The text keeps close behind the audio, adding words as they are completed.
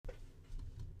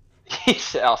He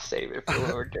said, I'll save it for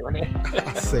when we're doing it.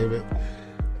 I'll save it.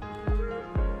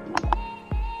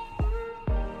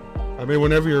 I mean,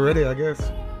 whenever you're ready, I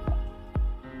guess.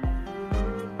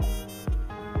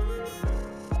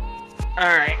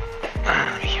 Alright.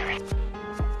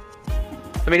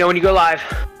 Let me know when you go live.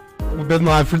 We've been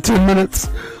live for 10 minutes.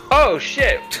 Oh,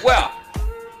 shit. Well,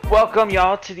 welcome,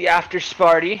 y'all, to the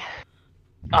AfterSparty.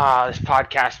 This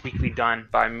podcast weekly done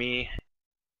by me.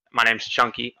 My name's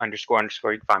Chunky __.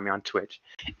 You can find me on Twitch.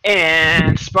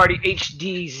 And Sparty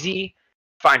HDZ.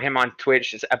 Find him on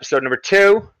Twitch. It's episode number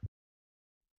 2.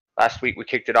 Last week we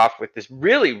kicked it off with this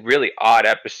really, really odd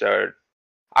episode.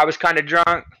 I was kind of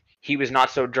drunk. He was not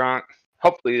so drunk.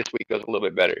 Hopefully this week goes a little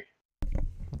bit better.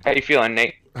 How you feeling,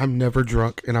 Nate? I'm never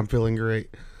drunk, and I'm feeling great.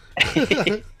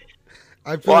 Well,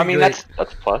 I mean, great. that's a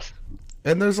plus.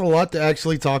 And there's a lot to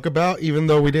actually talk about, even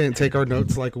though we didn't take our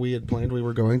notes like we had planned we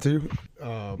were going to.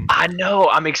 I know.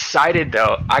 I'm excited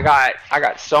though. I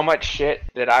got so much shit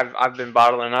that I've been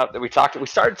bottling up that we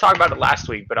started talking about it last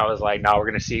week, but I was like, no, we're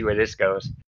gonna see where this goes.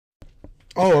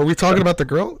 Oh, are we talking about the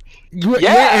girl?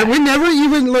 Yeah. And we never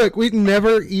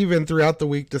even throughout the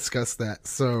week discussed that.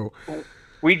 So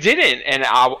we didn't, and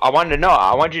I wanted to know.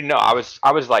 I wanted you to know. I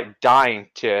was like dying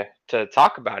to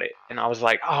talk about it, and I was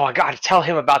like, oh, I got to tell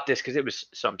him about this because it was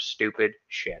some stupid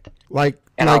shit. You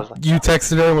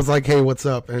texted her and was like, hey, what's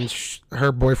up? And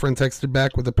her boyfriend texted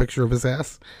back with a picture of his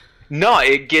ass. No,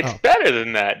 it gets better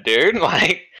than that, dude.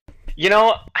 Like, you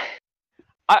know,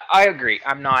 I agree.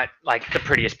 I'm not like the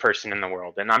prettiest person in the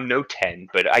world, and I'm no 10,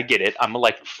 but I get it. I'm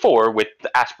like 4 with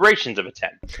the aspirations of a 10.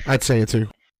 I'd say it too.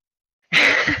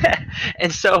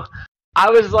 And so I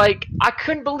was like, I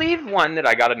couldn't believe, 1, that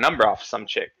I got a number off some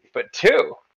chick, but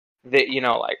 2, that, you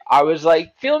know, like I was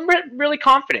like feeling really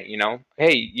confident, you know,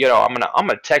 hey, you know, I'm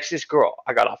gonna text this girl.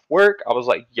 I got off work. I was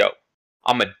like, yo,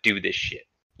 I'm gonna do this shit.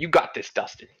 You got this,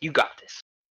 Dustin. You got this.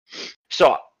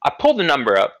 So I pulled the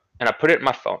number up and I put it in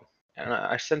my phone and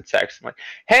I sent text. I'm like,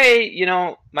 hey, you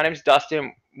know, my name's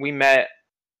Dustin. We met,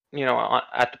 you know,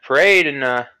 at the parade,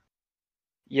 and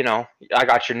you know, I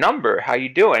got your number. How you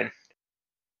doing?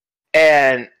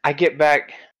 And I get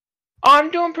back, oh,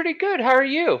 I'm doing pretty good. How are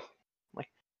you? I'm like,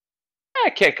 I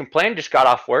can't complain. Just got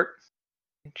off work.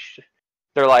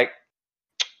 They're like,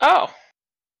 oh,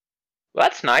 well,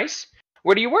 that's nice.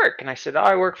 Where do you work? And I said, oh,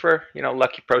 I work for, you know,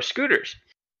 Lucky Pro Scooters.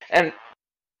 And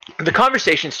the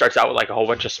conversation starts out with like a whole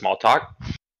bunch of small talk.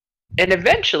 And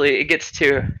eventually it gets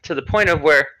to the point of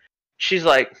where she's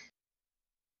like,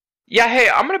 yeah, hey,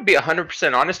 I'm going to be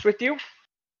 100% honest with you.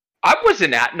 I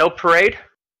wasn't at no parade.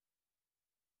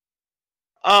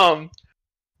 I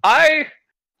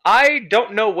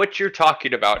don't know what you're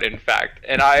talking about, in fact.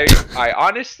 And I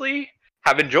honestly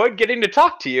have enjoyed getting to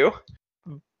talk to you,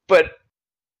 but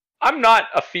I'm not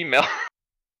a female.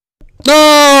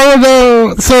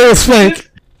 No, so it's fake.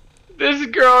 This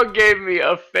girl gave me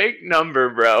a fake number,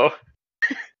 bro.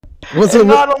 Was and it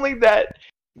not only that,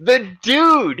 the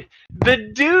dude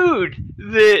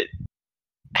that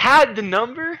had the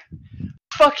number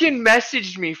fucking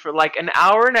messaged me for like an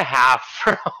hour and a half,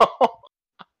 bro.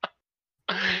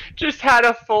 Just had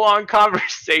a full-on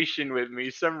conversation with me,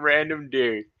 some random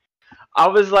dude. I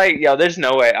was like, yo, there's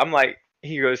no way. I'm like,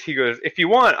 he goes, if you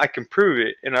want, I can prove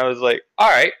it. And I was like, all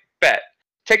right, bet.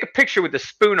 Take a picture with the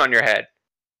spoon on your head.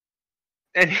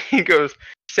 And he goes,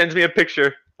 sends me a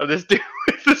picture of this dude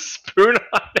with the spoon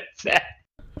on his head.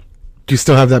 Do you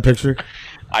still have that picture?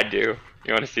 I do.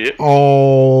 You want to see it?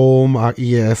 Oh my,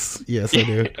 yes, I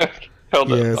do. Okay, hold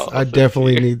yes, up. I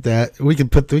definitely need that. We can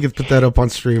put that up on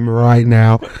stream right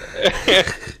now.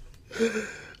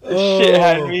 Shit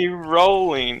had me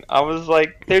rolling. I was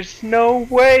like, there's no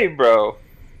way, bro.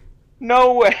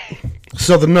 No way.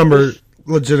 So the number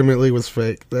legitimately was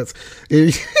fake. That's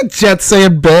Jet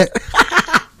saying bet.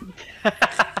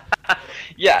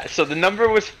 Yeah, so the number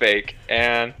was fake,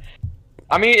 and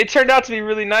I mean, it turned out to be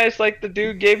really nice. Like, the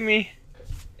dude gave me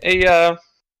a,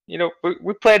 you know,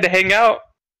 we planned to hang out,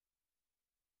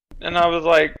 and I was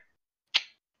like,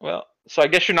 well, so I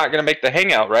guess you're not gonna make the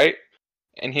hangout, right?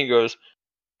 And he goes,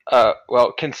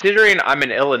 well, considering I'm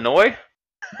in Illinois,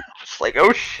 it's like,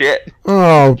 oh shit.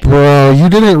 Oh, bro, you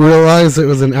didn't realize it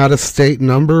was an out-of-state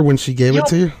number when she gave it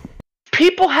to you?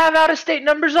 People have out-of-state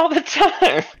numbers all the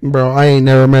time. Bro, I ain't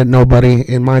never met nobody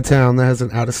in my town that has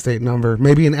an out-of-state number.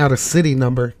 Maybe an out-of-city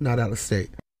number, not out-of-state.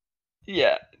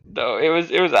 Yeah, no, it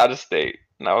was out-of-state,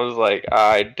 and I was like,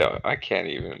 I can't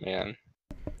even, man.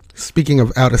 Speaking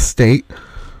of out-of-state,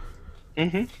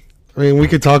 I mean, we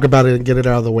could talk about it and get it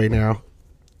out of the way now.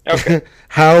 Okay.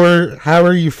 How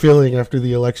are you feeling after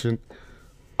the election?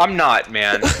 I'm not,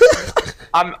 man.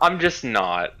 I'm just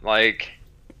not. Like,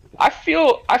 I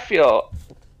feel,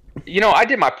 I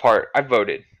did my part. I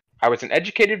voted. I was an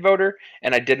educated voter,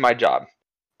 and I did my job.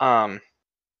 Um,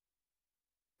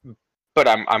 but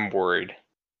I'm worried,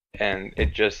 and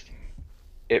it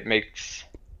makes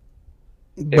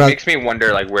it But makes me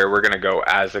wonder like where we're gonna go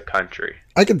as a country.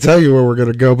 I can tell you where we're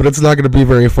gonna go, but it's not gonna be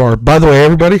very far. By the way,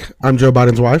 everybody, I'm Joe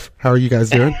Biden's wife. How are you guys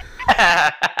doing?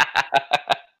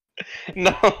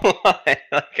 No, like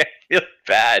I feel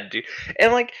bad, dude.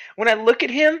 And like when I look at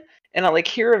him and I like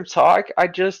hear him talk,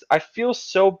 I feel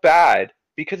so bad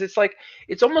because it's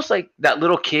almost like that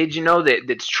little kid,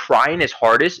 that's trying his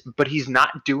hardest, but he's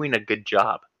not doing a good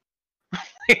job.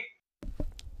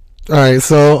 All right,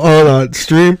 so hold on,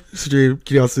 stream. Can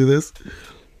y'all see this?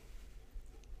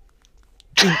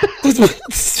 That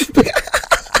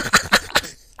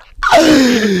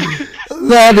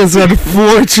is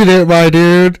unfortunate, my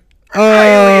dude.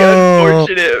 Highly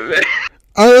unfortunate, man.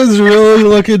 I was really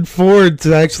looking forward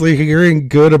to actually hearing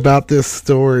good about this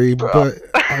story, but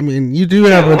I mean, you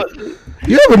have a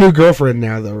new girlfriend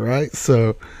now, though, right?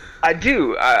 So I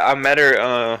do. I met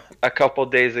her a couple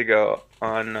days ago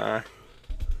on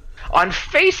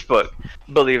Facebook.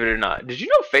 Believe it or not, did you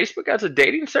know Facebook has a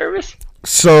dating service?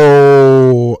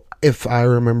 So, if I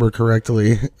remember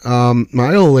correctly,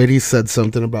 my old lady said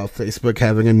something about Facebook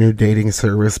having a new dating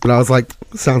service, but I was like,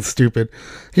 sounds stupid.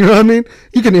 You know what I mean?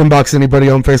 You can inbox anybody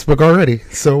on Facebook already,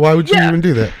 so why would you even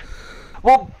do that?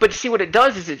 Well, but see what it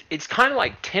does is it's kind of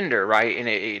like Tinder, right? And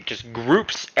it just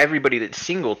groups everybody that's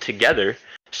single together,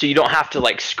 so you don't have to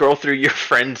like scroll through your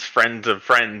friends' friends of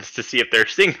friends to see if they're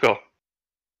single.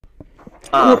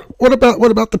 What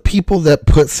about the people that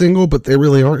put single but they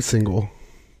really aren't single?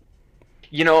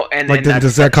 And like, then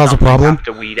does that cause a problem? You have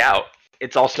to weed out.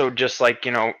 It's also just like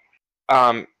I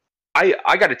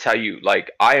got to tell you, like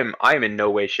I am in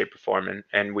no way, shape, or form,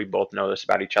 and we both know this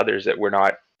about each other, is that we're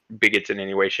not bigots in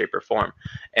any way, shape, or form,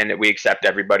 and that we accept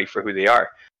everybody for who they are.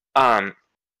 But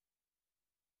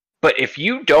if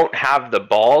you don't have the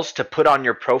balls to put on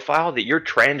your profile that you're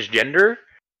transgender,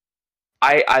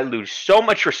 I lose so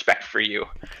much respect for you.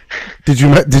 Did you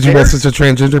message a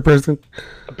transgender person?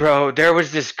 Bro, there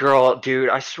was this girl, dude.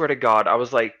 I swear to God, I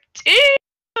was like,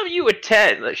 "Damn, you a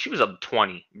 10." Like, she was a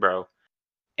 20, bro.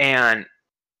 And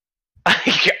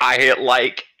I hit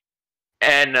like,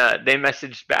 and they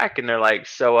messaged back, and they're like,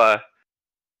 "So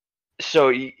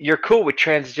you're cool with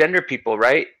transgender people,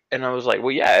 right?" And I was like,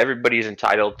 "Well, yeah, everybody's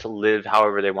entitled to live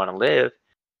however they want to live."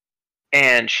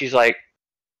 And she's like,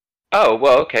 "Oh,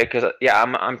 well, okay, because yeah,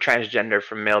 I'm transgender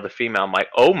from male to female." I'm like,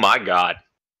 "Oh my God."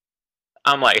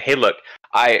 I'm like, "Hey, look,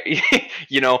 I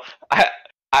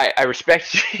I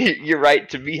respect your right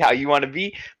to be how you want to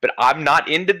be, but I'm not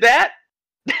into that."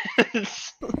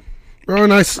 Bro,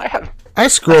 and I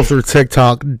scroll through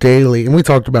TikTok daily, and we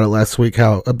talked about it last week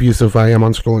how abusive I am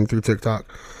on scrolling through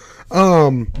TikTok.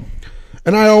 And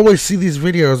I always see these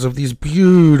videos of these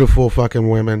beautiful fucking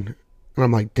women, and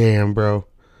I'm like, damn, bro.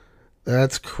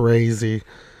 That's crazy.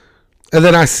 And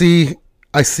then I see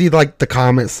like the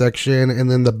comment section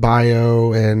and then the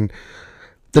bio and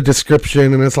the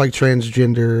description, and it's like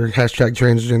transgender,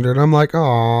 #transgender, and I'm like,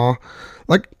 aw,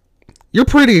 like, you're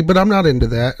pretty, but I'm not into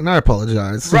that, and I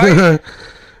apologize. Right?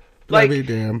 Like,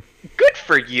 damn. Good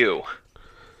for you.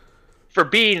 From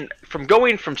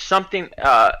going from something,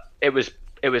 it was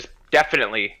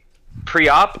definitely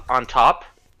pre-op on top,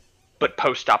 but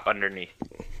post-op underneath.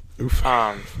 Oof.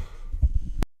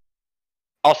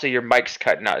 Also, your mic's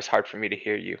cutting out. It's hard for me to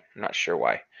hear you. I'm not sure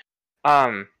why.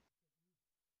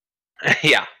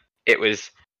 Yeah, it was.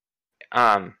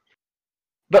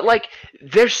 But like,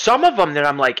 there's some of them that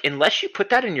I'm like, unless you put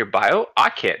that in your bio, I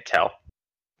can't tell.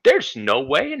 There's no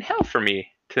way in hell for me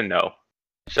to know.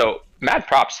 So, mad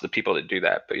props to the people that do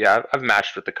that. But yeah, I've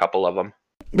matched with a couple of them.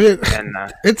 And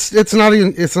it's not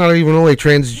even only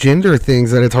transgender things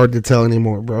that it's hard to tell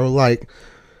anymore, bro. Like,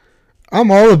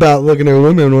 I'm all about looking at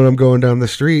women when I'm going down the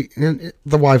street, and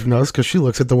the wife knows because she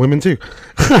looks at the women too.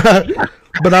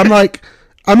 But I'm like,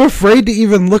 I'm afraid to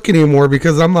even look anymore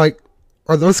because I'm like,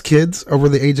 are those kids over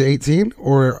the age of 18,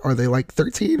 or are they like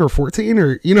 13 or 14,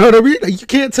 or you know what I mean? You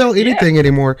can't tell anything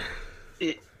anymore.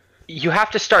 You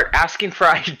have to start asking for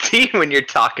ID when you're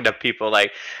talking to people.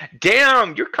 Like,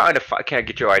 damn, you're kind of. Can I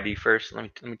get your ID first?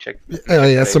 Let me check.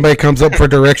 Yeah, somebody comes up for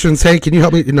directions. Hey, can you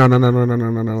help me? No.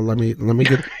 Let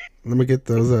me get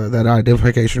those that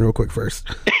identification real quick first.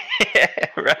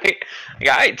 Right? Like,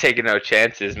 I ain't taking no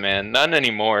chances, man. None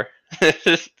anymore. This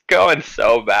is going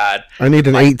so bad. I need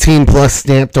an 18 plus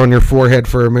stamped on your forehead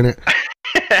for a minute.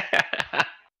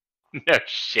 No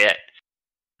shit.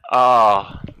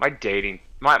 Oh, my dating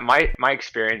my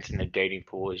experience in the dating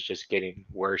pool is just getting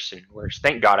worse and worse.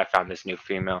 Thank God I found this new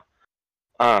female.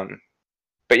 But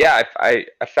yeah, I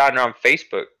found her on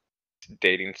Facebook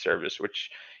dating service, which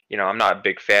I'm not a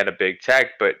big fan of big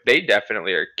tech, but they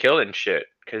definitely are killing shit.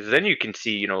 Because then you can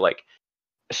see, like,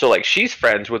 so like she's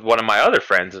friends with one of my other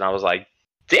friends, and I was like,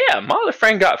 damn, my other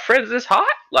friend got friends this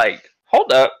hot. Like,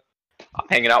 hold up, I'm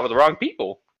hanging out with the wrong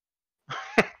people.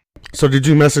 So did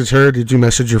you message her? Did you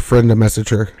message your friend to message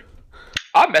her?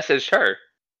 I messaged her.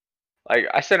 Like,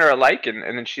 I sent her a like, and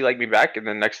then she liked me back, and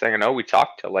then next thing I know, we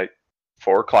talked till like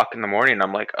 4 o'clock in the morning. And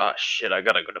I'm like, oh shit, I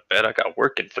gotta go to bed. I got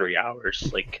work in 3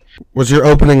 hours. Like, was your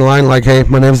opening line like, "Hey,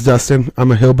 my name's Dustin.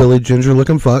 I'm a hillbilly ginger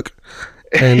looking fuck,"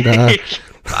 and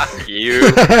fuck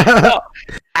you. No,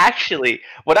 actually,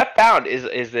 what I found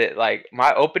is that like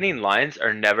my opening lines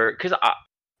are never, because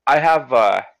I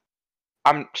have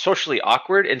I'm socially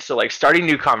awkward, and so like starting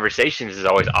new conversations is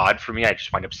always odd for me. I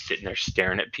just wind up sitting there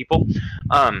staring at people.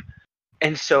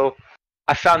 And so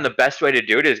I found the best way to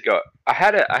do it is go. I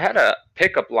had a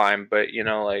pickup line, but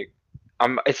like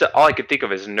it's all I could think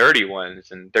of is nerdy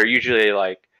ones, and they're usually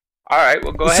like, all right,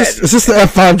 well, go ahead. Is this the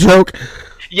F5 joke?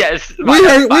 Yes, we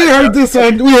heard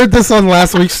this on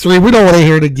last week's stream. We don't want to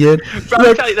hear it again. Bro,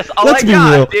 I'm telling you, that's all I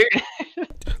got, dude.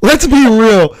 Let's be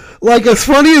real. Like, as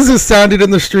funny as it sounded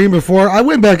in the stream before, I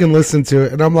went back and listened to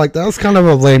it, and I'm like, that was kind of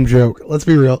a lame joke. Let's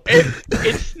be real.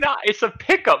 It's not. It's a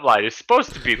pickup line. It's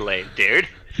supposed to be lame, dude.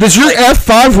 Does your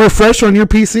F5 refresh on your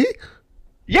PC?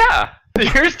 Yeah.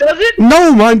 Yours does it?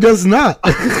 No, mine does not.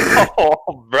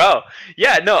 Oh, bro.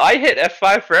 Yeah, no, I hit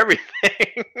F5 for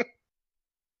everything.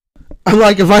 I'm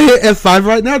like, if I hit F5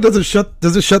 right now, does it shut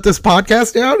this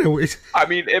podcast down? I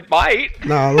mean, it might.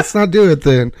 No, let's not do it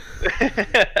then.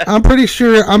 I'm pretty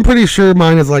sure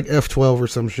mine is like F12 or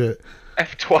some shit.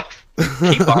 F12.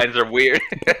 Keybinds are weird.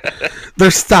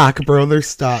 They're stock, bro. They're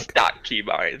stock. Stock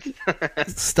keybinds.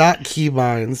 Stock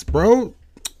keybinds, bro.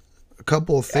 A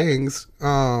couple of things.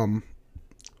 Are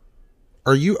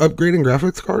you upgrading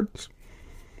graphics cards?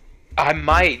 I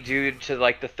might, dude, to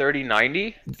like the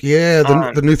 3090. Yeah,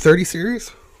 the new 30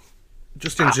 series.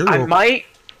 Just in general. I might,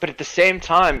 but at the same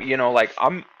time, like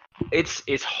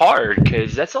it's hard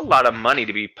because that's a lot of money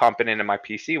to be pumping into my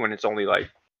PC when it's only like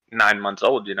 9 months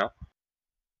old, And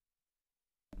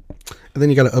then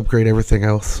you got to upgrade everything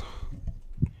else.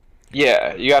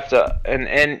 Yeah, you have to, and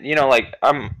like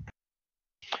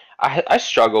I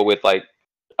struggle with like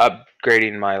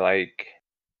upgrading my like.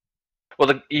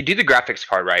 Well, you do the graphics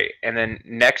card, right? And then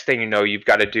next thing you know, you've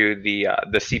got to do the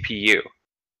CPU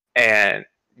and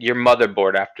your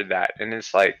motherboard after that, and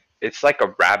it's like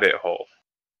a rabbit hole.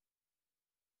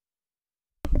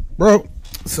 Bro,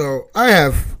 so I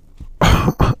have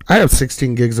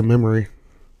 16 gigs of memory,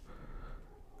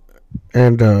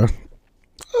 and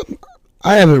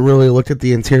I haven't really looked at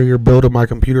the interior build of my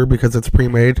computer because it's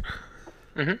pre-made.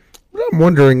 Mm-hmm. I'm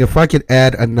wondering if I could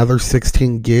add another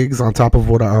 16 gigs on top of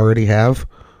what I already have,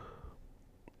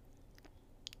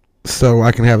 so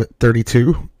I can have it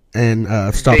 32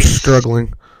 and stop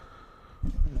struggling.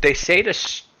 They say to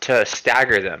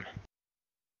stagger them.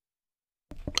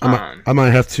 I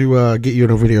might have to get you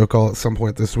in a video call at some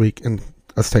point this week and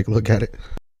let's take a look at it.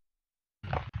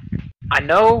 I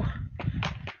know.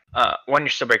 One, you're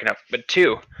still breaking up, but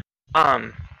two,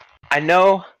 I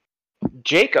know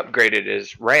Jake upgraded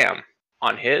his RAM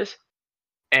on his,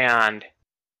 and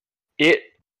it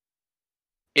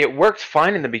worked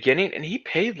fine in the beginning, and he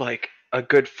paid like a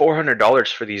good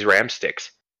 $400 for these RAM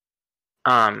sticks.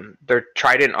 They're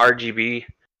Trident RGB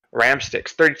RAM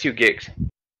sticks, 32 gigs,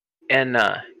 and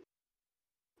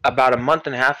about a month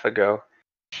and a half ago,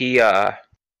 he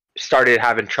started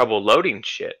having trouble loading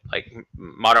shit. Like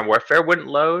Modern Warfare wouldn't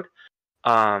load.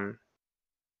 Black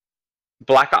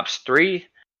Ops 3,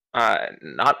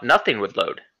 nothing would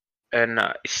load, and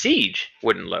Siege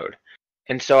wouldn't load.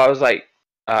 And so I was like,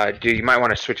 dude, you might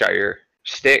want to switch out your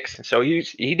sticks. And so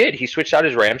he did. He switched out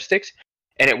his RAM sticks,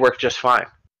 and it worked just fine.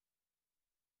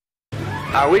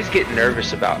 I always get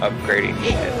nervous about upgrading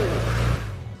shit.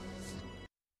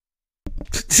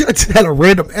 I just had a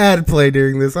random ad play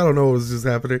during this. I don't know what was just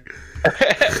happening.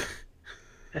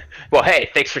 Well, hey,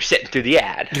 thanks for sitting through the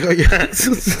ad.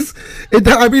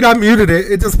 I mean, I muted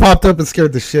it. It just popped up and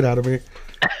scared the shit out of me.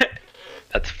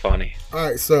 That's funny. All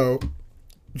right, so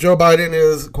Joe Biden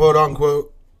is quote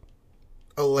unquote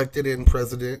elected in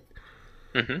president.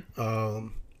 Mm-hmm.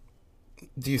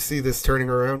 Do you see this turning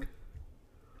around?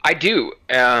 I do.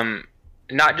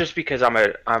 Not just because I'm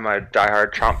a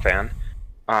diehard Trump fan.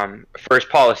 For his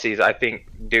policies, I think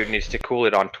dude needs to cool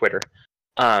it on Twitter.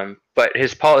 But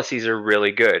his policies are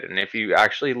really good, and if you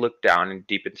actually look down and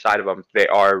deep inside of them, they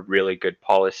are really good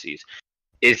policies.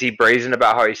 Is he brazen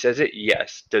about how he says it?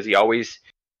 Yes. Does he always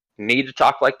need to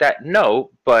talk like that? No,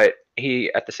 but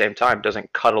he at the same time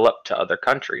doesn't cuddle up to other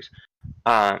countries.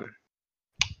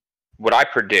 What I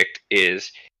predict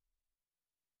is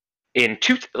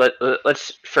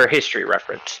let's for history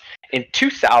reference, in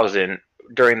 2000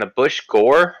 during the Bush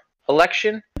Gore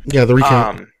election, Yeah, the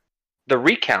recount. The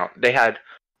recount they had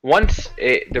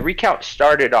the recount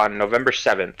started on November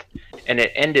 7th and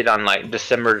it ended on like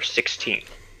December 16th.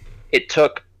 It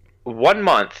took 1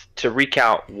 month to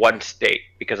recount one state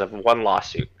because of one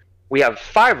lawsuit. We have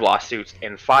 5 lawsuits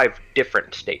in 5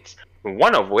 different states,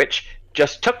 one of which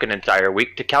just took an entire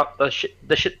week to count the shit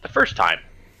the first time.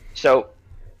 So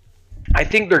I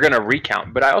think they're gonna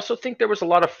recount, but I also think there was a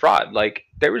lot of fraud. Like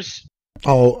there was.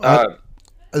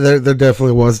 There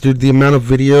definitely was, dude. The amount of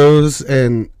videos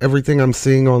and everything I'm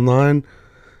seeing online,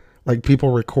 like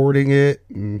people recording it,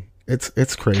 and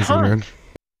it's crazy, man.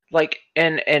 Like,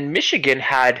 and Michigan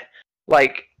had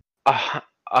like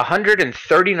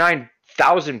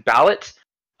 139,000 ballots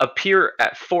appear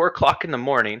at 4:00 in the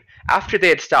morning after they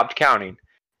had stopped counting,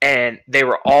 and they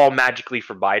were all magically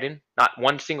for Biden. Not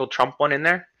one single Trump one in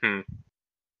there.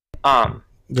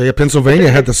 Yeah, Pennsylvania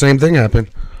had the same thing happen.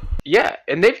 Yeah,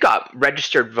 and they've got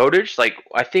registered voters. Like,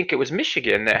 I think it was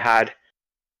Michigan that had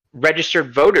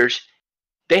registered voters.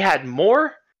 They had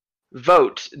more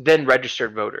votes than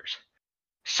registered voters.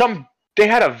 They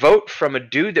had a vote from a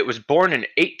dude that was born in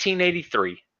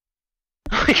 1883.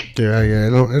 Yeah,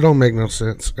 it don't make no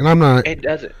sense. And I'm not. It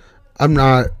doesn't. I'm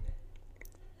not.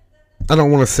 I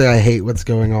don't want to say I hate what's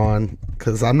going on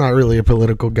because I'm not really a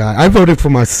political guy. I voted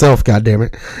for myself,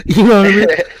 goddammit. You know what I mean?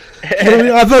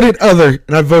 I voted other,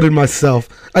 and I voted myself.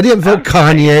 I didn't vote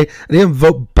Kanye. I didn't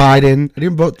vote Biden. I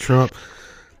didn't vote Trump.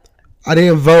 I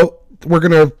didn't vote. We're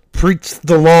gonna preach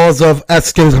the laws of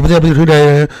Eskimos.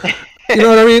 You know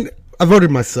what I mean? I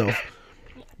voted myself.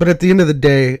 But at the end of the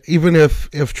day, even if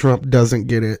Trump doesn't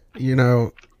get it, you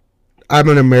know, I'm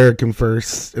an American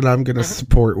first, and I'm gonna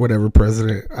support whatever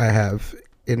president I have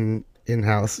in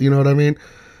house. You know what I mean?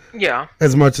 Yeah.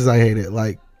 As much as I hate it,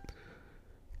 like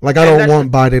I don't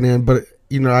want Biden in, but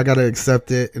you know I gotta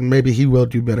accept it, and maybe he will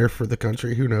do better for the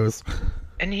country. Who knows?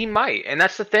 And he might. And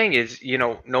that's the thing is, you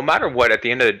know, no matter what, at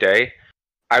the end of the day,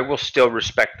 I will still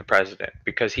respect the president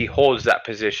because he holds that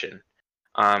position.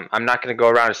 I'm not going to go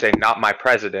around and say not my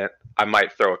president. I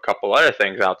might throw a couple other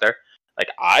things out there, like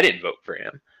I didn't vote for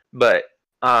him, but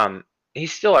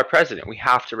he's still our president. We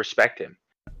have to respect him.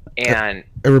 And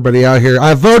everybody out here,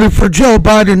 I voted for Joe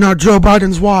Biden, not Joe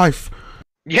Biden's wife.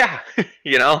 Yeah,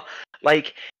 you know,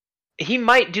 like he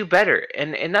might do better.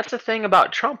 And that's the thing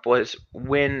about Trump was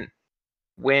when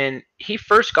he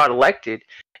first got elected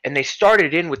and they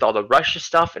started in with all the Russia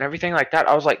stuff and everything like that,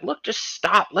 I was like, look, just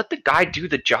stop. Let the guy do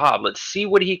the job. Let's see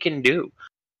what he can do.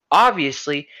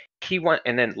 Obviously, he went,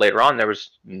 and then later on, there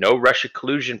was no Russia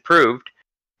collusion proved,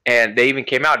 and they even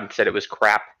came out and said it was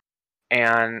crap.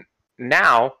 And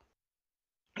now,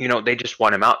 you know, they just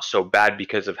want him out so bad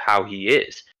because of how he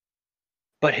is.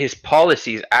 But his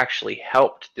policies actually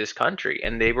helped this country,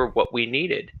 and they were what we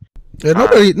needed. Yeah,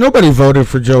 nobody voted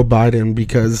for Joe Biden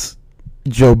because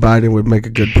Joe Biden would make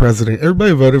a good president.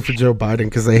 Everybody voted for Joe Biden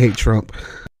because they hate Trump.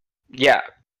 Yeah.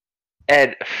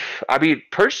 And, I mean,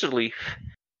 personally,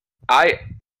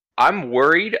 I'm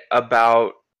worried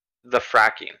about the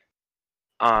fracking.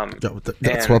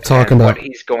 That's what I'm talking about. What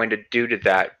he's going to do to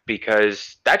that,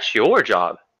 because that's your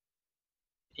job.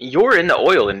 You're in the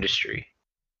oil industry.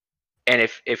 And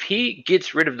if he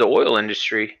gets rid of the oil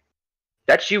industry,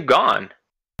 that's you gone.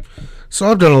 So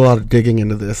I've done a lot of digging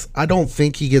into this. I don't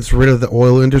think he gets rid of the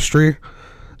oil industry.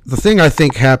 The thing I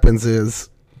think happens is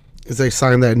they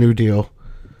sign that new deal.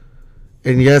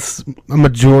 And yes, a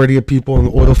majority of people in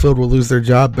the oil field will lose their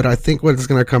job, but I think what it's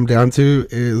going to come down to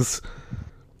is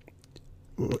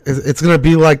it's going to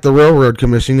be like the Railroad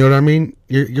Commission, you know what I mean?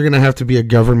 You're going to have to be a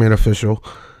government official,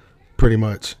 pretty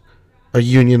much. A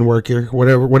union worker,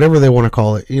 whatever they want to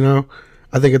call it, you know?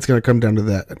 I think it's going to come down to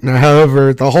that. Now,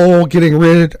 however, the whole getting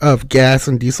rid of gas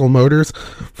and diesel motors,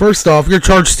 first off, your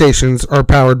charge stations are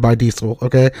powered by diesel,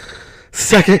 okay?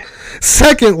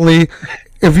 Secondly,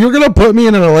 if you're going to put me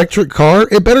in an electric car,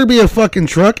 it better be a fucking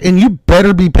truck, and you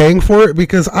better be paying for it,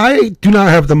 because I do not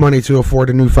have the money to afford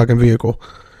a new fucking vehicle.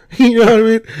 You know what I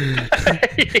mean?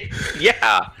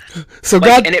 Yeah. So,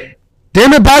 like,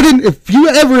 damn it, Biden, if you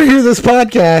ever hear this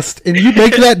podcast and you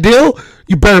make that deal,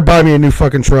 you better buy me a new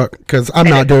fucking truck, because I'm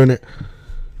not doing it.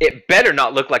 It better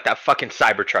not look like that fucking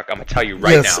Cybertruck, I'm going to tell you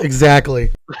right now. Yes,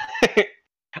 exactly.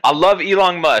 I love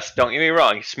Elon Musk, don't get me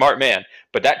wrong, he's a smart man,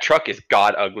 but that truck is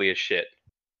god ugly as shit.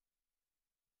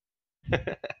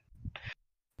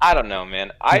 I don't know,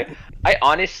 man. I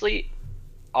honestly,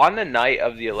 on the night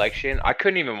of the election, I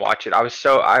couldn't even watch it.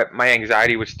 My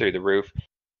anxiety was through the roof.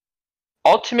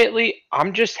 Ultimately,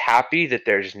 I'm just happy that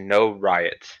there's no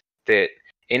riots, that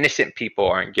innocent people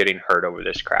aren't getting hurt over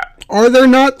this crap. Are there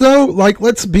not though? Like,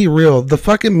 let's be real. The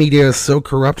fucking media is so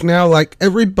corrupt now. Like,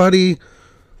 everybody,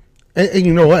 and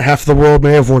you know what? Half the world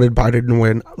may have wanted Biden to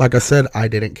win. Like I said, I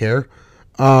didn't care.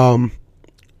 But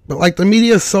like, the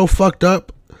media is so fucked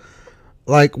up.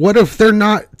 Like, what if they're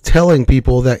not telling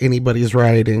people that anybody's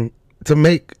rioting to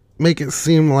make it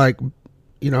seem like,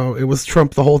 it was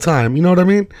Trump the whole time? You know what I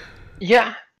mean?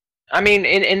 Yeah. I mean,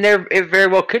 and there it very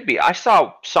well could be. I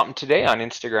saw something today on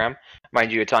Instagram.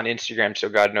 Mind you, it's on Instagram, so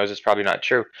God knows it's probably not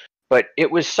true. But it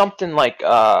was something like,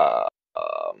 let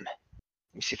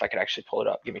me see if I could actually pull it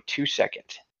up. Give me 2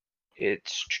 seconds.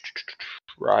 It's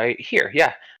right here.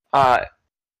 Yeah.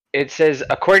 It says,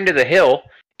 according to The Hill,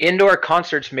 indoor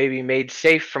concerts may be made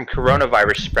safe from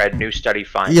coronavirus spread, new study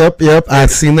finds. Yep.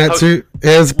 I've seen that too.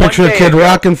 There's a picture of Kid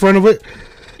Rock in front of it.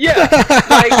 Yeah.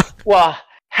 Like, well,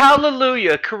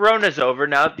 hallelujah, corona's over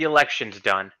now that the election's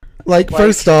done. Like,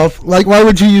 first off, like, why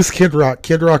would you use Kid Rock?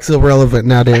 Kid Rock's irrelevant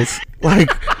nowadays. Like,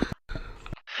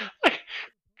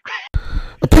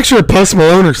 a picture of Post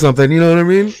Malone or something, you know what I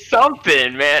mean?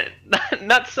 Something, man.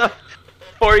 Not some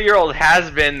 4-year-old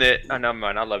has been that. Oh, no,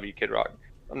 man, I love you, Kid Rock.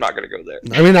 I'm not gonna go there.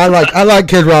 I mean, I like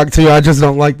Kid Rock too. I just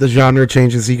don't like the genre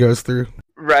changes he goes through.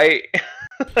 Right.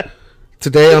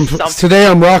 Today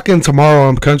I'm rocking. Tomorrow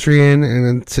I'm countrying, and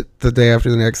then the day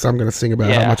after the next, I'm gonna sing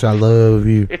about how much I love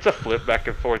you. It's a flip back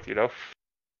and forth, you know.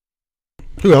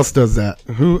 Who else does that?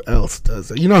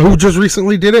 You know who just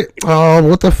recently did it? Oh,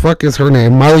 what the fuck is her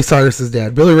name? Miley Cyrus's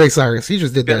dad, Billy Ray Cyrus. He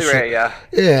just did that shit. Billy Ray, yeah.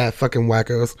 Yeah, fucking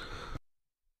wackos.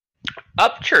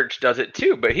 Upchurch does it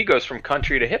too, but he goes from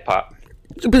country to hip hop.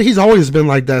 But he's always been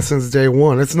like that since day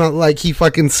one. It's not like he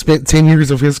fucking spent 10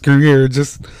 years of his career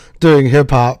just doing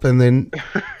hip-hop and then,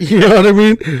 you know what I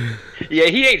mean? Yeah,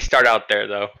 he ain't start out there,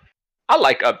 though. I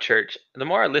like Upchurch. The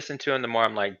more I listen to him, the more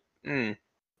I'm like, I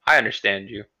understand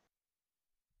you.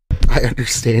 I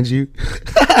understand you?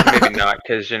 Maybe not,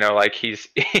 because, like, he's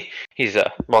a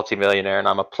multimillionaire and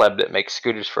I'm a pleb that makes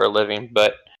scooters for a living.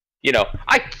 But,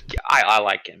 I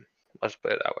like him. Let's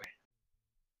put it that way.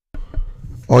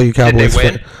 All you Cowboys.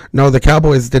 Did they win? No, the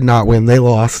Cowboys did not win. They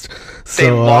lost. They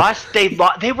lost. They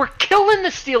were killing the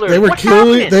Steelers. They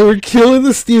were killing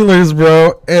the Steelers,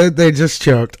 bro, and they just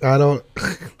choked. I don't.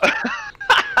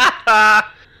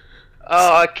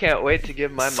 Oh, I can't wait to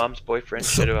give my mom's boyfriend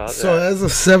shit about that. So as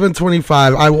of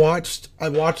 7:25, I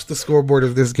watched the scoreboard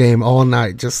of this game all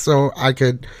night just so I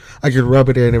could rub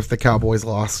it in if the Cowboys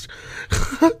lost.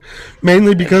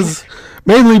 mainly because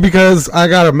I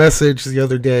got a message the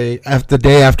other day, the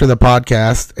day after the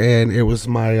podcast, and it was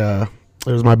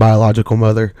my biological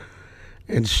mother,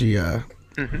 and she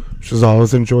was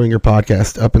always enjoying your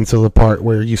podcast up until the part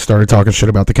where you started talking shit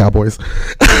about the Cowboys.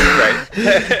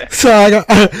 Right. So I got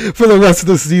for the rest of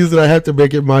the season, I have to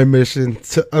make it my mission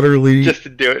to utterly just to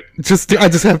do it. I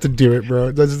just have to do it, bro.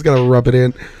 I just gotta rub it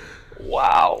in.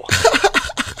 Wow.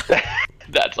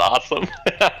 That's awesome.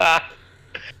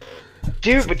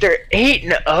 Dude, but they're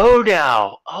 8-0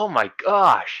 now. Oh my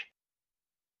gosh.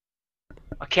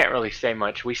 I can't really say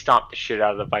much. We stomped the shit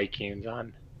out of the Vikings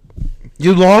on.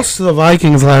 You lost to the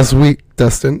Vikings last week,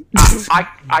 Dustin.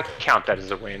 I count that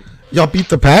as a win. Y'all beat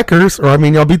the Packers, y'all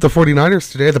beat the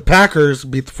 49ers today. The Packers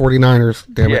beat the 49ers,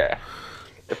 damn it. Yeah.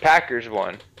 The Packers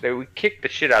won. We kicked the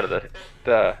shit out of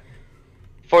the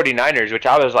 49ers, which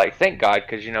I was like, thank God,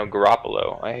 because,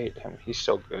 Garoppolo, I hate him. He's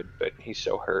so good, but he's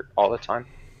so hurt all the time.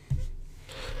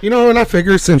 And I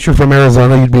figure since you're from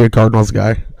Arizona, you'd be a Cardinals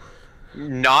guy.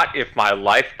 Not if my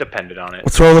life depended on it.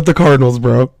 What's wrong with the Cardinals,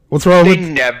 bro? They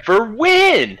never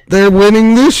win. They're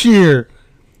winning this year.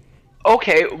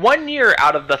 Okay, 1 year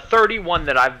out of the 31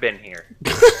 that I've been here.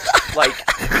 Like,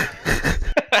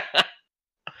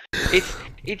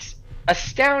 it's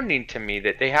astounding to me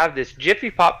that they have this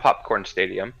Jiffy Pop popcorn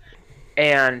stadium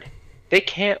and they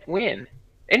can't win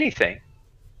anything.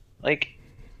 Like,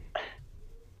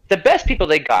 the best people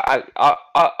they got,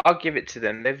 I'll give it to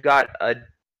them. They've got a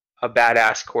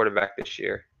badass quarterback this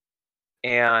year,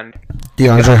 and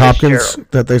DeAndre Hopkins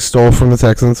that they stole from the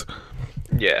Texans.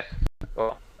 Yeah,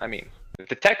 well, I mean, if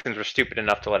the Texans were stupid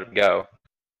enough to let him go,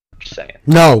 just saying.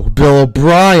 No, Bill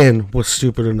O'Brien was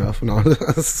stupid enough. No.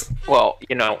 Well,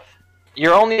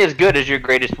 you're only as good as your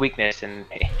greatest weakness, and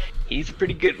he's a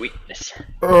pretty good weakness.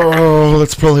 Oh,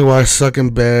 that's probably why I suck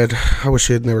in bed. I wish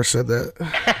he had never said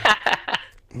that.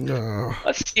 No.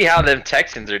 Let's see how them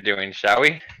Texans are doing, shall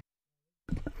we?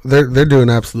 They're doing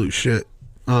absolute shit.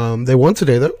 They won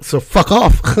today though, so fuck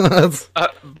off.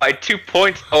 By 2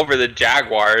 points over the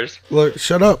Jaguars. Look,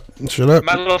 shut up. Shut up.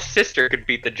 My little sister could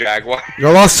beat the Jaguars. You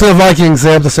lost to the Vikings.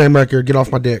 They have the same record. Get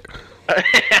off my dick.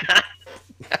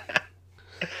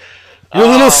 Your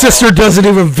little sister doesn't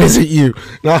even visit you.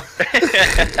 No.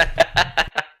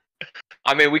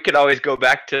 I mean, we could always go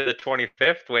back to the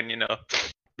 25th when, you know,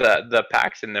 the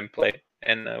Packs and them played,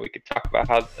 and we could talk about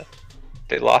how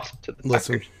they lost to the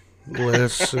Packers.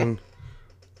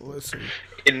 Listen.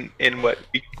 In what,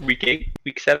 week 8,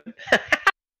 week 7?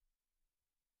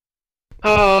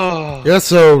 Oh. Yeah,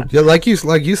 so yeah, like you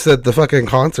said, the fucking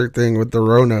concert thing with the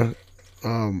Rona,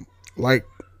 like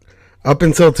up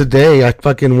until today, I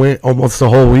fucking went almost a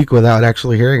whole week without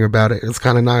actually hearing about it. It's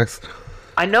kind of nice.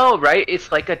 I know, right?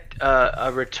 It's like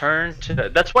a return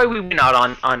to. That's why we went out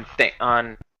on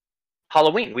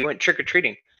Halloween. We went trick or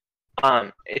treating.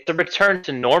 It's a return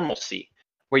to normalcy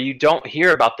where you don't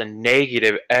hear about the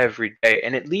negative every day.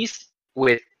 And at least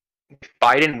with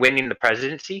Biden winning the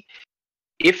presidency,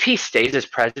 if he stays as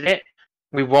president,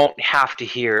 we won't have to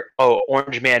hear, oh,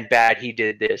 Orange Man bad, he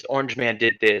did this. Orange Man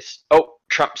did this. Oh,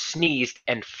 Trump sneezed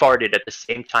and farted at the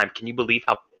same time. Can you believe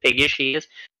how piggish he is?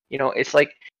 You know, it's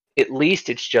like, at least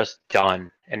it's just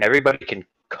done. And everybody can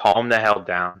calm the hell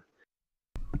down.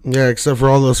 Yeah, except for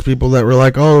all those people that were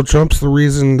like, oh, Trump's the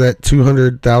reason that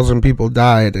 200,000 people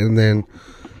died. And then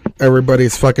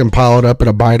everybody's fucking piled up at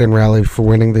a Biden rally for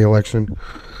winning the election.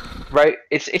 Right?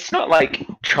 It's not like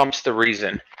Trump's the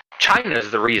reason. China's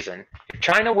the reason. If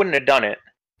China wouldn't have done it,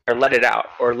 or let it out,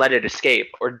 or let it escape,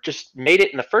 or just made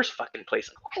it in the first fucking place,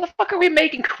 why the fuck are we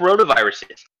making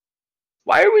coronaviruses?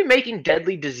 Why are we making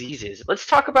deadly diseases? Let's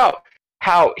talk about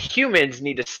how humans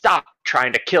need to stop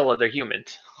trying to kill other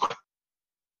humans.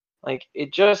 Like,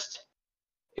 it just...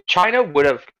 If China would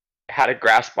have had a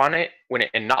grasp on it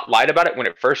and not lied about it when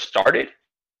it first started,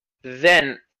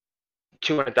 then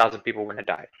 200,000 people wouldn't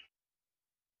have died.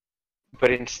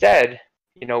 But instead,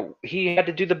 you know, he had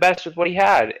to do the best with what he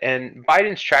had. And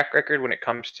Biden's track record when it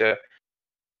comes to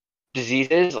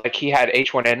diseases, like he had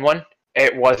H1N1,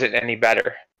 it wasn't any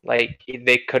better. Like,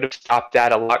 they could have stopped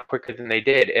that a lot quicker than they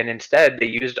did. And instead, they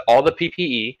used all the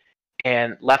PPE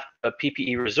and left the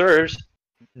PPE reserves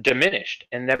diminished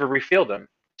and never refilled them.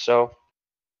 So,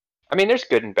 I mean, there's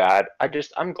good and bad.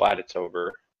 I'm glad it's over.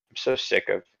 I'm so sick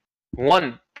of,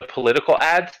 one, the political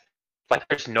ads. Like,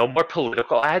 there's no more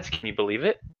political ads. Can you believe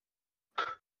it?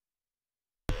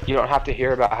 You don't have to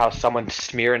hear about how someone's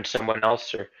smearing someone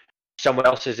else or someone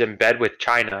else is in bed with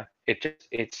China.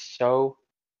 It's so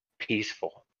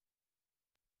peaceful.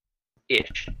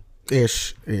 Ish.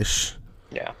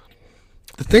 Yeah.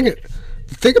 The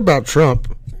thing about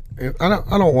Trump, I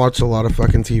don't watch a lot of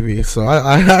fucking TV, so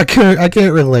I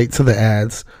can't relate to the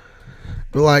ads.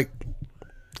 But like,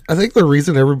 I think the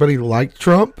reason everybody liked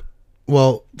Trump,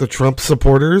 well, the Trump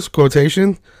supporters,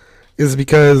 quotation, is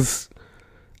because,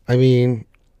 I mean,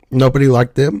 nobody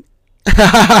liked them.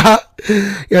 I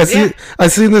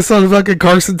seen this on fucking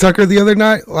Carson Tucker the other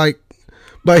night, like,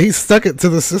 but he stuck it to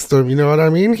the system, you know what I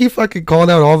mean? He fucking called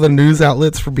out all the news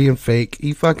outlets for being fake.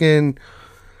 He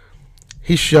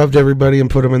shoved everybody and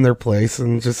put them in their place,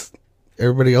 and just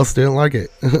everybody else didn't like it.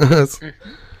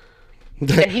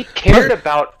 And he cared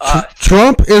about us.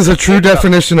 Trump is a true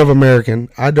definition of American.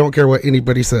 I don't care what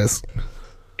anybody says.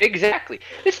 Exactly.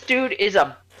 This dude is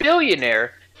a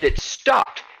billionaire that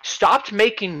stopped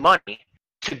making money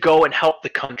to go and help the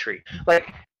country.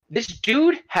 Like, this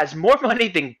dude has more money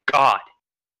than God.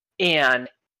 And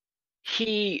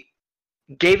he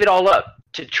gave it all up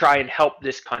to try and help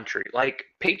this country. Like,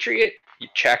 patriot, you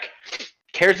check.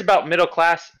 Cares about middle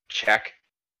class, check.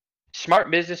 Smart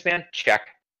businessman, check.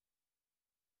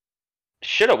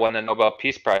 Should have won the Nobel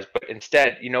Peace Prize, but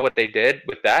instead, you know what they did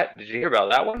with that? Did you hear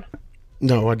about that one?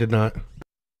 No, I did not.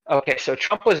 Okay, so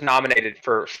Trump was nominated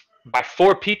by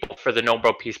 4 people for the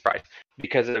Nobel Peace Prize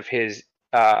because of his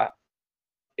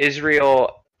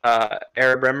Israel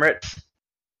Arab Emirates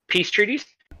peace treaties.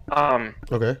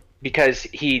 Okay. Because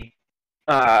he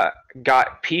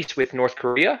got peace with North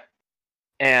Korea,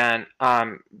 and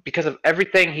because of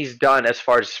everything he's done as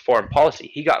far as foreign policy,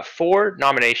 he got 4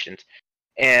 nominations.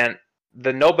 And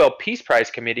the Nobel Peace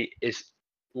Prize Committee is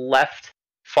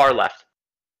far left,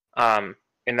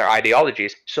 in their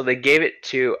ideologies. So they gave it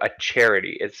to a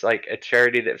charity. It's like a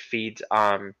charity that feeds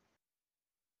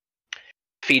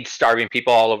starving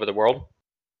people all over the world.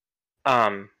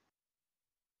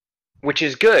 Which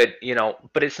is good, you know,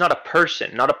 but it's not a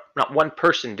person. Not one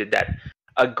person did that.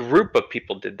 A group of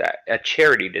people did that. A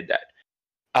charity did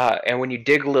that. And when you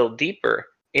dig a little deeper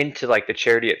into like the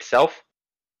charity itself,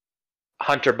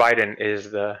 Hunter Biden is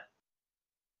the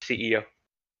CEO.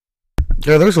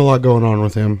 Yeah, there's a lot going on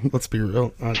with him. Let's be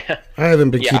real. I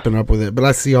haven't been keeping up with it, but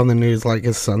I see on the news like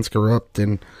his son's corrupt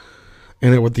and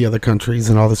it with the other countries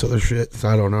and all this other shit. So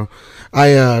I don't know.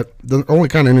 The only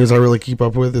kind of news I really keep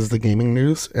up with is the gaming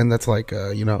news, and that's like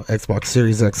Xbox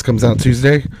Series X comes out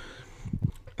Tuesday.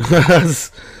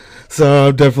 So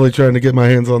I'm definitely trying to get my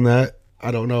hands on that.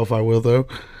 I don't know if I will though.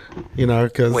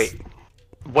 Because wait,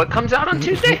 what comes out on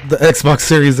Tuesday? The Xbox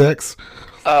Series X.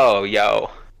 Oh, yo.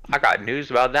 I got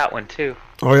news about that one, too.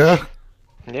 Oh, yeah?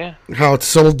 Yeah. How it's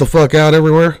sold the fuck out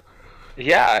everywhere?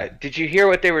 Yeah. Did you hear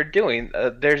what they were doing?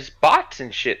 There's bots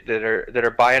and shit that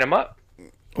are buying them up.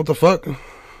 What the fuck?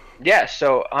 Yeah,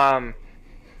 so,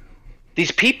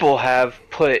 these people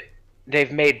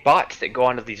they've made bots that go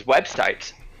onto these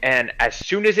websites, and as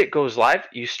soon as it goes live,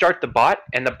 you start the bot,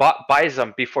 and the bot buys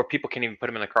them before people can even put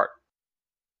them in the cart.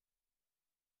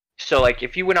 So, like,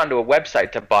 if you went onto a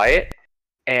website to buy it,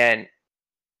 and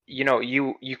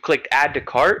you clicked add to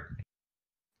cart,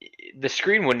 the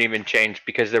screen wouldn't even change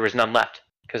because there was none left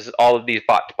because all of these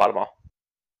bots bought them all.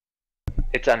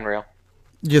 It's unreal.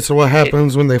 Yeah, so what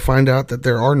happens when they find out that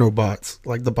there are no bots?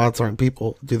 Like, the bots aren't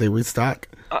people. Do they restock?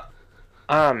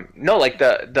 No, like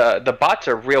the bots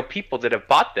are real people that have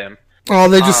bought them. Oh,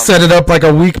 they just set it up like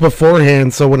a week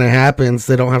beforehand, so when it happens,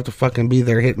 they don't have to fucking be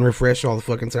there hitting refresh all the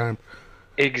fucking time.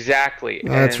 Exactly.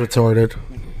 That's retarded.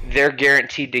 They're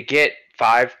guaranteed to get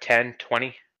 5, 10,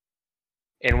 20.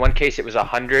 In one case, it was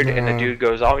 100, and the dude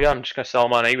goes, "Oh yeah, I'm just gonna sell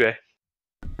them on eBay."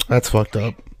 That's fucked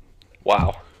up.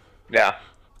 Wow. Yeah.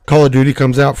 Call of Duty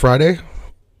comes out Friday.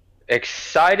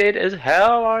 Excited as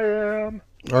hell I am.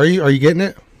 Are you getting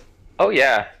it? Oh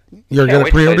yeah. You already got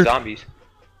it pre-ordered? Zombies.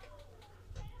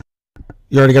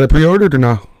 You already got it pre-ordered or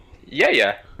no?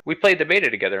 Yeah. We played the beta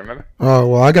together, remember? Oh,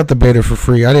 well, I got the beta for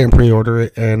free. I didn't pre-order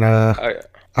it, and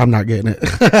I'm not getting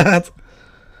it.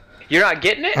 You're not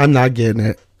getting it? I'm not getting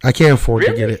it. I can't afford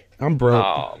to get it. I'm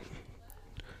broke.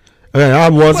 Okay, I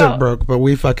wasn't broke, but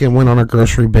we fucking went on a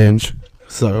grocery binge.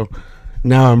 So,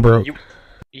 now I'm broke.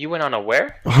 You went on a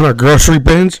where? On a grocery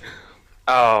binge.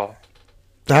 Oh.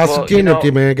 The house of getting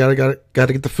empty, man. Gotta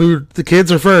get the food. The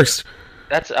kids are first.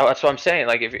 That's what I'm saying.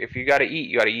 Like, if you gotta eat,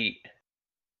 you gotta eat.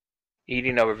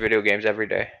 Eating over video games every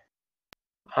day.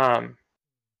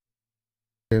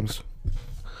 Games.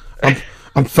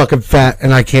 I'm fucking fat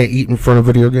and I can't eat in front of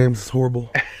video games. It's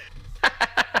horrible.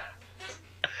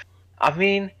 I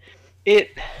mean, it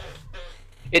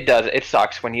does. It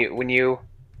sucks when you.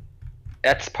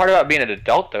 That's part about being an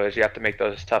adult, though, is you have to make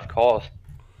those tough calls.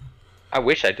 I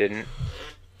wish I didn't.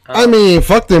 I mean,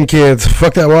 fuck them kids.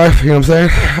 Fuck that wife. You know what I'm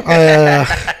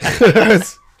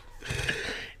saying?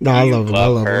 No, I love them. I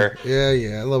love her.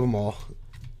 Yeah, I love them all.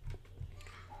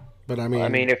 But I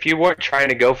mean, if you weren't trying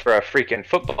to go for a freaking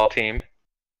football team,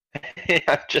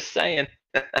 I'm just saying.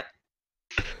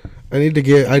 I need to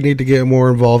get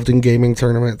more involved in gaming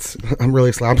tournaments.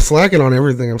 I'm slacking on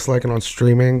everything. I'm slacking on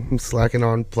streaming. I'm slacking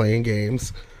on playing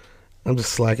games. I'm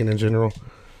just slacking in general.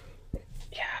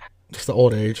 Yeah. Just the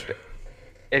old age.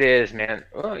 It is, man.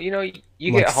 Well, you like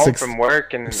get home from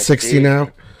work and 60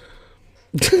 now.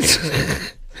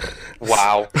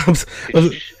 Wow. I'm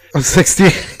 60.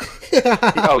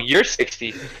 Oh, you're 60.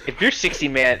 If you're 60,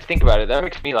 man, think about it. That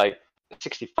makes me like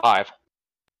 65.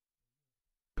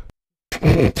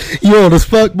 You old as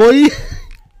fuck, boy.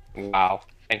 Wow.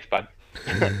 Thanks, bud.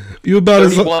 You about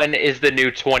 31 is the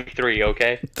new 23,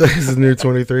 okay? This is the new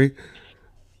 23.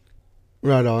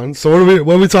 Right on. So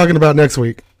what are we talking about next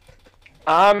week?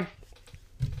 I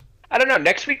don't know.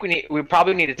 Next week we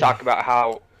probably need to talk about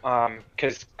how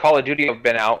because Call of Duty have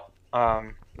been out.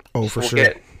 For sure. We'll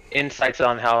get insights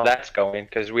on how that's going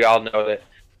because we all know that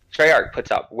Treyarch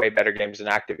puts out way better games than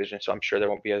Activision, so I'm sure there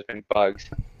won't be as many bugs.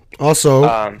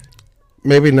 Also,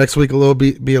 maybe next week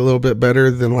be a little bit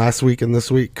better than last week and this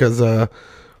week because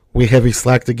we heavy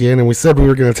slacked again, and we said we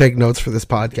were going to take notes for this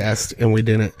podcast, and we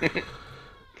didn't.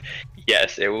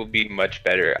 Yes, it will be much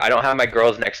better. I don't have my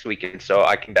girls next weekend, so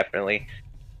I can definitely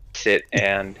sit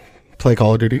and play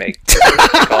Call of Duty.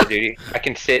 Call of Duty. I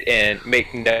can sit and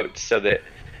make notes so that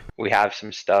we have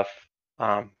some stuff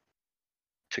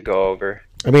to go over.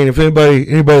 I mean, if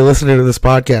anybody listening to this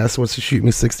podcast wants to shoot me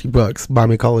 $60, buy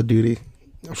me Call of Duty.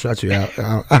 I'll shout you out.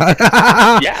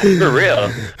 Yeah, for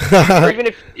real. Or even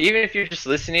if you're just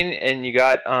listening and you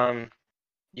got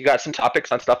some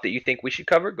topics on stuff that you think we should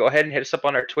cover, go ahead and hit us up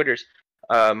on our Twitters.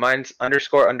 Mine's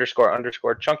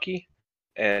 ___ chunky,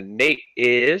 and Nate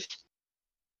is.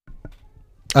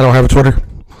 I don't have a Twitter.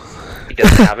 He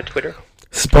doesn't have a Twitter.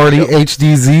 Sparty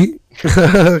HDZ.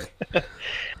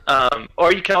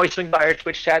 Or you can always swing by our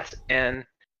Twitch chats and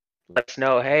let us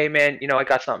know, hey man, I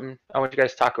got something I want you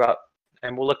guys to talk about.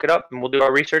 and we'll look it up and we'll do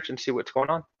our research and see what's going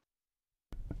on.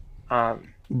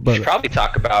 We should probably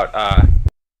talk about.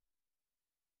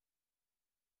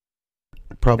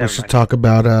 Probably should talk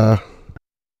about.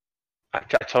 I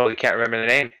totally can't remember the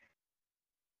name.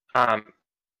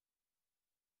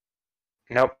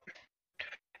 Nope.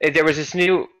 There was this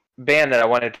new band that I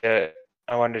wanted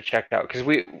to check out because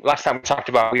last time we talked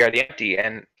about We Are the Empty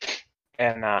and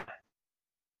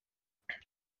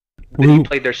you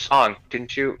played their song,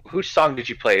 didn't you? Whose song did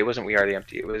you play? It wasn't We Are the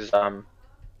Empty. It was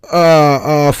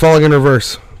Falling in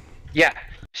Reverse. Yeah.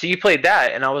 So you played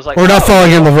that, and I was like, or not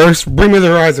Falling in Reverse. Bring Me the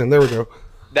Horizon. There we go.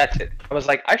 That's it. I was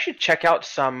like, I should check out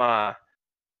some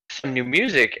new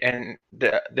music, and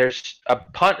there's a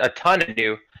ton of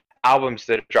new albums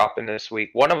that are dropping this week.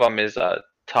 One of them is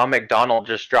Tom McDonald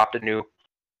just dropped a new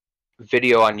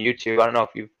video on YouTube. I don't know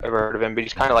if you've ever heard of him, but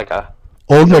he's kind of like a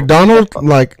Old McDonald,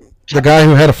 like the guy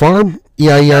who had a farm.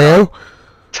 E-I-E-I-O.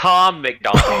 Tom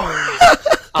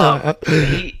McDonald.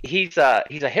 He's a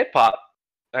hip hop,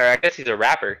 or I guess he's a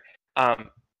rapper.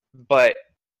 But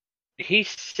he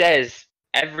says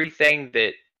everything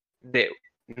that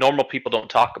normal people don't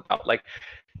talk about. Like,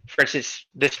 for instance,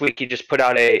 this week he just put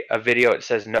out a video. It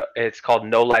says it's called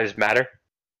No Lives Matter.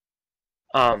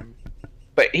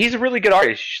 But he's a really good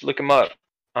artist. You should look him up.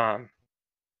 I'll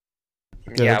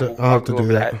have to do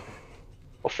that.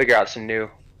 We'll figure out some new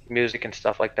music and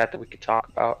stuff like that we could talk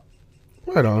about.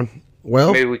 Right on.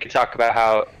 Well, maybe we could talk about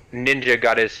how Ninja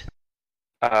got his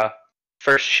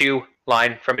first shoe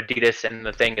line from Adidas, and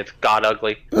the thing is god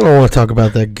ugly. I don't want to talk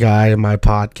about that guy in my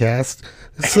podcast.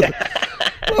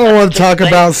 I don't want to talk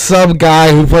about some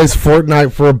guy who plays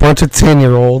Fortnite for a bunch of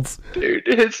 10-year-olds. Dude,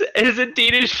 his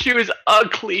Adidas shoe is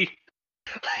ugly.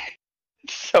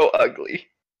 It's so ugly.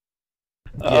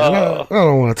 Yeah, I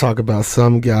don't want to talk about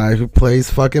some guy who plays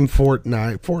fucking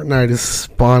Fortnite. Fortnite is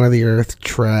spawn of the earth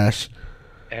trash.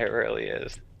 It really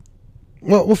is.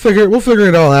 Well, we'll figure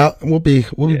it all out. We'll be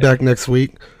back next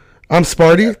week. I'm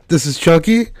Sparty. Yeah. This is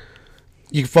Chunky.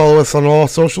 You can follow us on all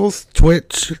socials,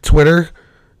 Twitch, Twitter,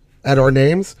 at our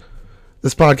names.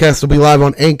 This podcast will be live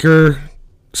on Anchor,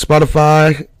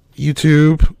 Spotify,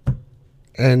 YouTube,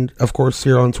 and of course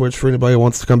here on Twitch for anybody who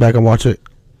wants to come back and watch it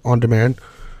on demand.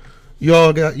 You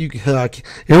all got here we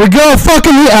go,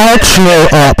 fucking the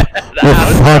outro up.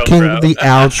 The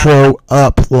outro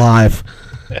up live.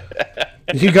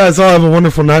 You guys all have a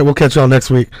wonderful night. We'll catch y'all next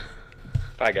week.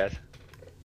 Bye, guys.